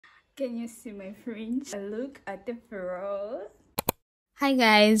Can you see my fringe? Look at the fro. Hi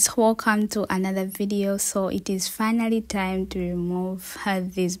guys, welcome to another video. So it is finally time to remove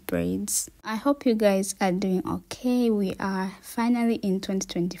these braids. I hope you guys are doing okay. We are finally in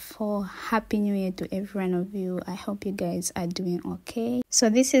 2024. Happy New Year to every one of you. I hope you guys are doing okay. So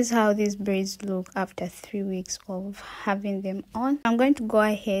this is how these braids look after 3 weeks of having them on. I'm going to go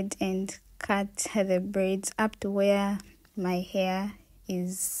ahead and cut the braids up to where my hair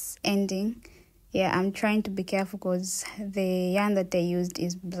is ending. Yeah, I'm trying to be careful because the yarn that I used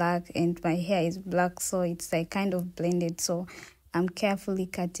is black and my hair is black, so it's like kind of blended. So I'm carefully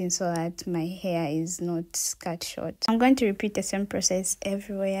cutting so that my hair is not cut short. I'm going to repeat the same process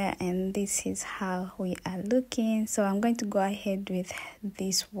everywhere, and this is how we are looking. So I'm going to go ahead with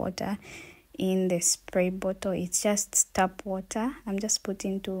this water in the spray bottle. It's just tap water. I'm just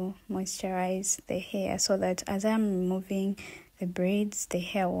putting to moisturize the hair so that as I'm removing the braids, the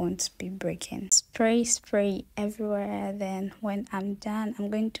hair won't be breaking. Spray everywhere. Then when I'm done,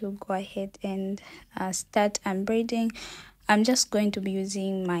 I'm going to go ahead and start unbraiding. I'm just going to be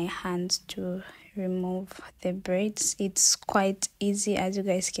using my hands to remove the braids. It's quite easy, as you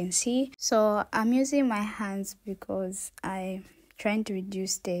guys can see. So I'm using my hands because I'm trying to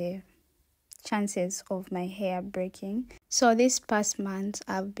reduce the chances of my hair breaking. So this past month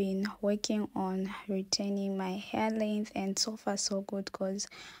I've been working on retaining my hair length, and so far so good because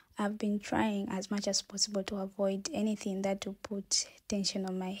I've been trying as much as possible to avoid anything that will put tension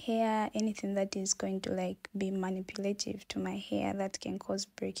on my hair, anything that is going to like be manipulative to my hair that can cause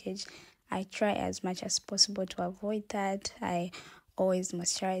breakage. I try as much as possible to avoid that. I always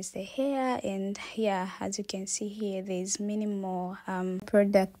moisturize the hair, and yeah, as you can see here, there's minimal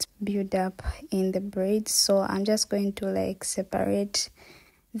product buildup in the braids. So I'm just going to like separate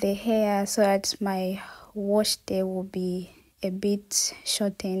the hair so that my wash day will be a bit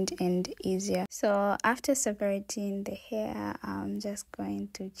shortened and easier. So after separating the hair, I'm just going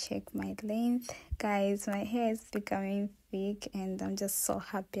to check my length. Guys, my hair is becoming thick and I'm just so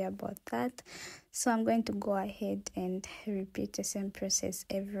happy about that. So I'm going to go ahead and repeat the same process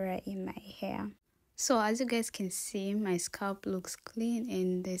everywhere in my hair. So as you guys can see, my scalp looks clean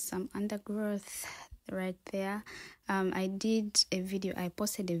and there's some undergrowth right there. I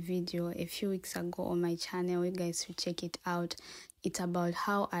posted a video a few weeks ago on my channel. You guys should check it out. It's about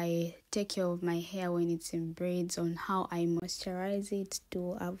how I take care of my hair when it's in braids, on how I moisturize it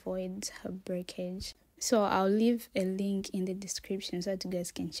to avoid breakage. So I'll leave a link in the description so that you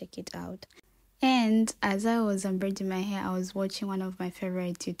guys can check it out. And as I was unbraiding my hair, I was watching one of my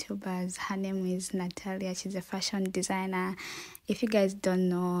favorite YouTubers. Her name is Natalia. She's a fashion designer. If you guys don't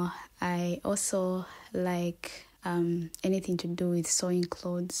know, I also like anything to do with sewing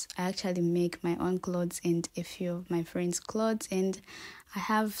clothes. I actually make my own clothes and a few of my friends' clothes, and I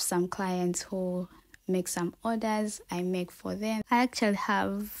have some clients who make some orders. I make for them. I actually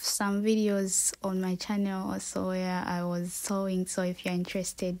have some videos on my channel also where I was sewing, so if you're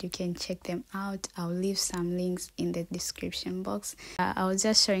interested you can check them out. I'll leave some links in the description box. I was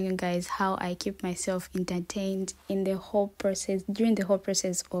just showing you guys how I keep myself entertained in the whole process, during the whole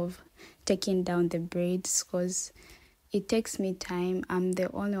process of taking down the braids, because it takes me time. I'm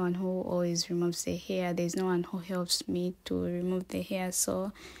the only one who always removes the hair. There's no one who helps me to remove the hair.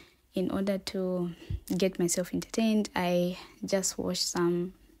 So in order to get myself entertained, I just watch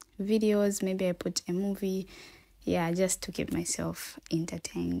some videos. Maybe I put a movie, yeah, just to keep myself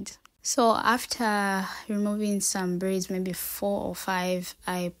entertained. So after removing some braids, maybe 4 or 5,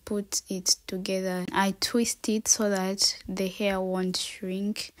 I put it together. I twist it so that the hair won't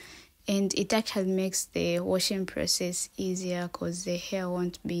shrink, and it actually makes the washing process easier because the hair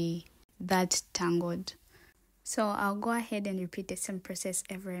won't be that tangled. So I'll go ahead and repeat the same process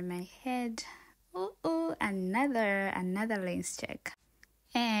everywhere in my head. Another length check.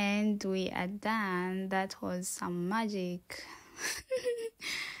 And we are done. That was some magic.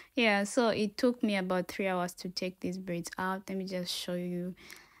 Yeah, so it took me about 3 hours to take these braids out. Let me just show you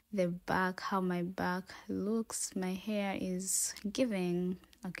the back, how my back looks. My hair is giving,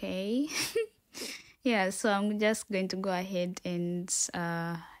 okay? Yeah, so I'm just going to go ahead and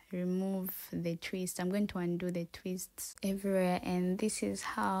remove the twist. I'm going to undo the twists everywhere, and this is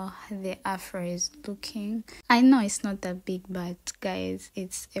how the afro is looking. I know it's not that big, but guys,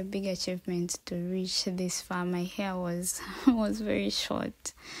 it's a big achievement to reach this far. My hair was very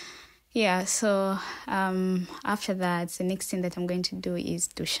short, yeah, so after that, the next thing that I'm going to do is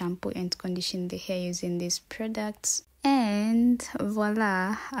to shampoo and condition the hair using these products. And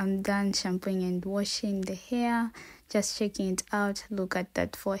voila, I'm done shampooing and washing the hair, just checking it out. Look at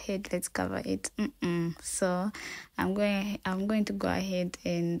that forehead, let's cover it. So I'm going to go ahead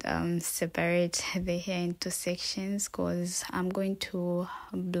and separate the hair into sections, because I'm going to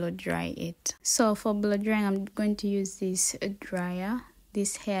blow dry it. So for blow drying, I'm going to use this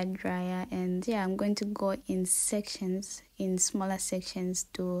hair dryer, and yeah, I'm going to go in sections, in smaller sections,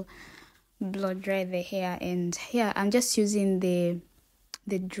 to blow dry the hair. And yeah, I'm just using the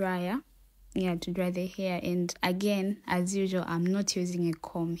dryer, yeah, to dry the hair. And again, as usual, I'm not using a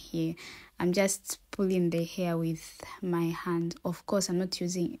comb here. I'm just pulling the hair with my hand. Of course, I'm not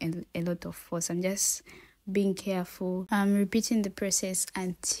using a lot of force. I'm just being careful. I'm repeating the process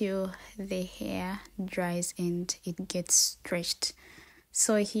until the hair dries and it gets stretched.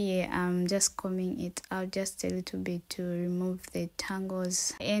 So here I'm just combing it out just a little bit to remove the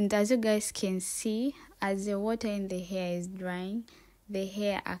tangles. And as you guys can see, as the water in the hair is drying, the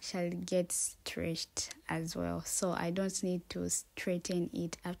hair actually gets stretched as well. So I don't need to straighten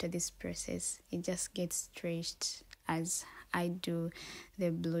it after this process. It just gets stretched as I do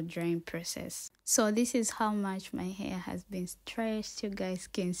the blow drying process. So this is how much my hair has been stretched. You guys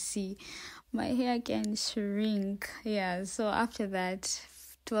can see my hair can shrink. Yeah, so after that,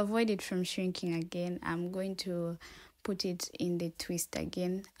 to avoid it from shrinking again, I'm going to put it in the twist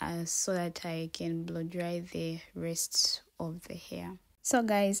again, so that I can blow dry the rest of the hair. So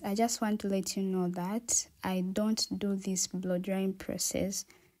guys, I just want to let you know that I don't do this blow drying process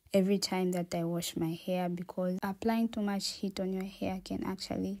every time that I wash my hair, because applying too much heat on your hair can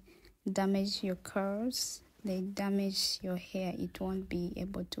actually damage your curls. They damage your hair. It won't be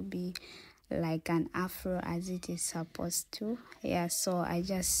able to be like an afro as it is supposed to. Yeah, so I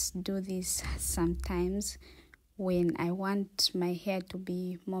just do this sometimes when I want my hair to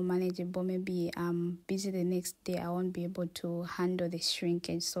be more manageable. Maybe I'm busy the next day, I won't be able to handle the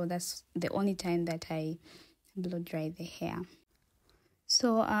shrinkage, so that's the only time that I blow dry the hair.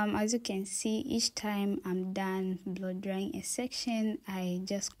 So as you can see, each time I'm done blow drying a section, I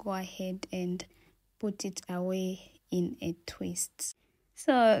just go ahead and put it away in a twist.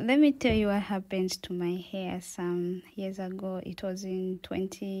 So let me tell you what happened to my hair some years ago. It was in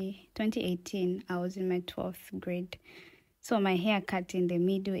 2018. I was in my 12th grade. So my hair cut in the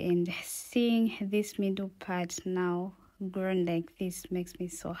middle, and seeing this middle part now grown like this makes me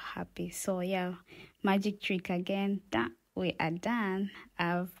so happy. So yeah, magic trick again. We are done.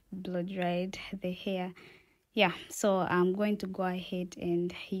 I've blow dried the hair. Yeah, so I'm going to go ahead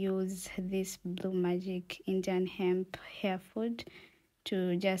and use this Blue Magic Indian hemp hair food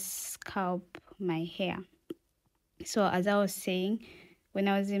to just scalp my hair. So as I was saying, when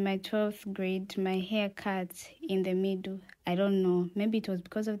I was in my 12th grade, my hair cut in the middle. I don't know, maybe it was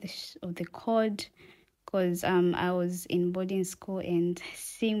because of the cord, because I was in boarding school, and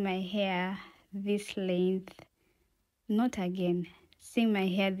seeing my hair this length, seeing my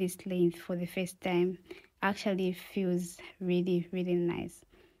hair this length for the first time actually feels really, really nice.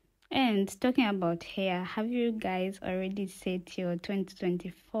 And talking about hair, have you guys already set your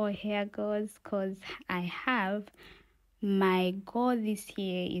 2024 hair goals? Because I have. My goal this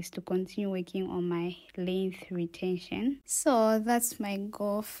year is to continue working on my length retention. So that's my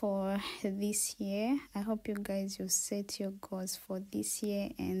goal for this year. I hope you guys will set your goals for this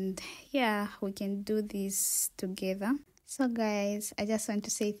year, and yeah, we can do this together. So guys, I just want to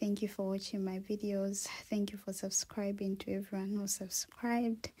say thank you for watching my videos. Thank you for subscribing to everyone who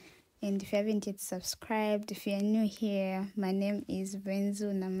subscribed. And if you haven't yet subscribed, if you're new here, my name is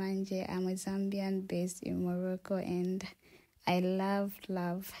Benzu Namanje. I'm a Zambian based in Morocco, and I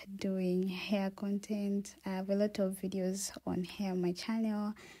love doing hair content. I have a lot of videos on hair on my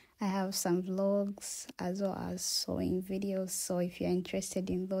channel. I have some vlogs as well as sewing videos. So if you're interested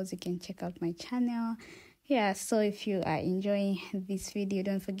in those, you can check out my channel. Yeah, so if you are enjoying this video,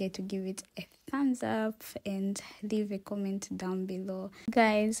 don't forget to give it a thumbs up and leave a comment down below.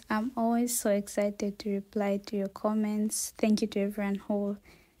 Guys, I'm always so excited to reply to your comments. Thank you to everyone who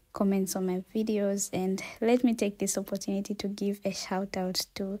comments on my videos, and let me take this opportunity to give a shout out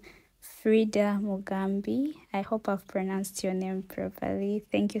to Frida Mugambi. I hope I've pronounced your name properly.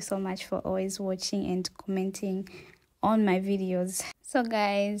 Thank you so much for always watching and commenting on my videos. So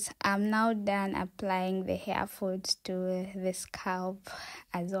guys, I'm now done applying the hair food to the scalp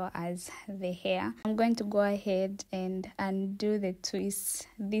as well as the hair. I'm going to go ahead and undo the twist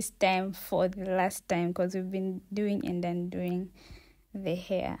this time for the last time, because we've been doing and undoing the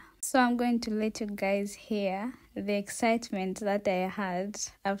hair. So I'm going to let you guys hear the excitement that I had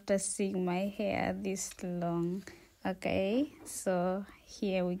after seeing my hair this long. Okay, so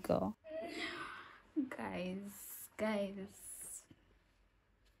here we go. Guys,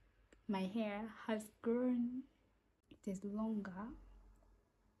 my hair has grown. It is longer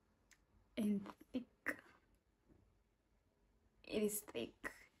and thick. It is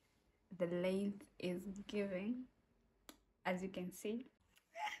thick. The length is giving, as you can see.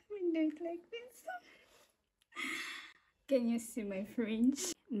 Let me do it like this. Can you see my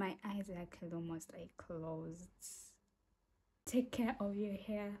fringe? My eyes are actually almost like closed. Take care of your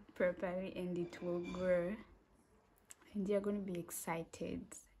hair properly and it will grow. And you're going to be excited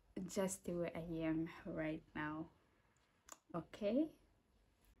just the way I am right now. Okay?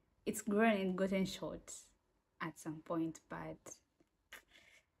 It's grown and gotten short at some point, but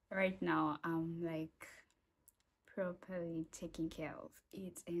right now I'm like properly taking care of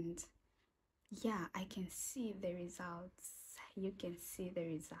it, and yeah, I can see the results. You can see the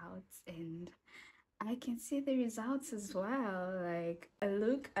results, and I can see the results as well. Like,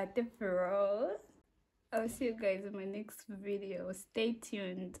 look at the furrow. I'll see you guys in my next video. Stay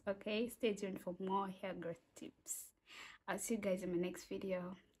tuned, okay? Stay tuned for more hair growth tips. I'll see you guys in my next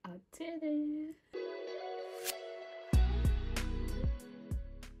video. I'll do this.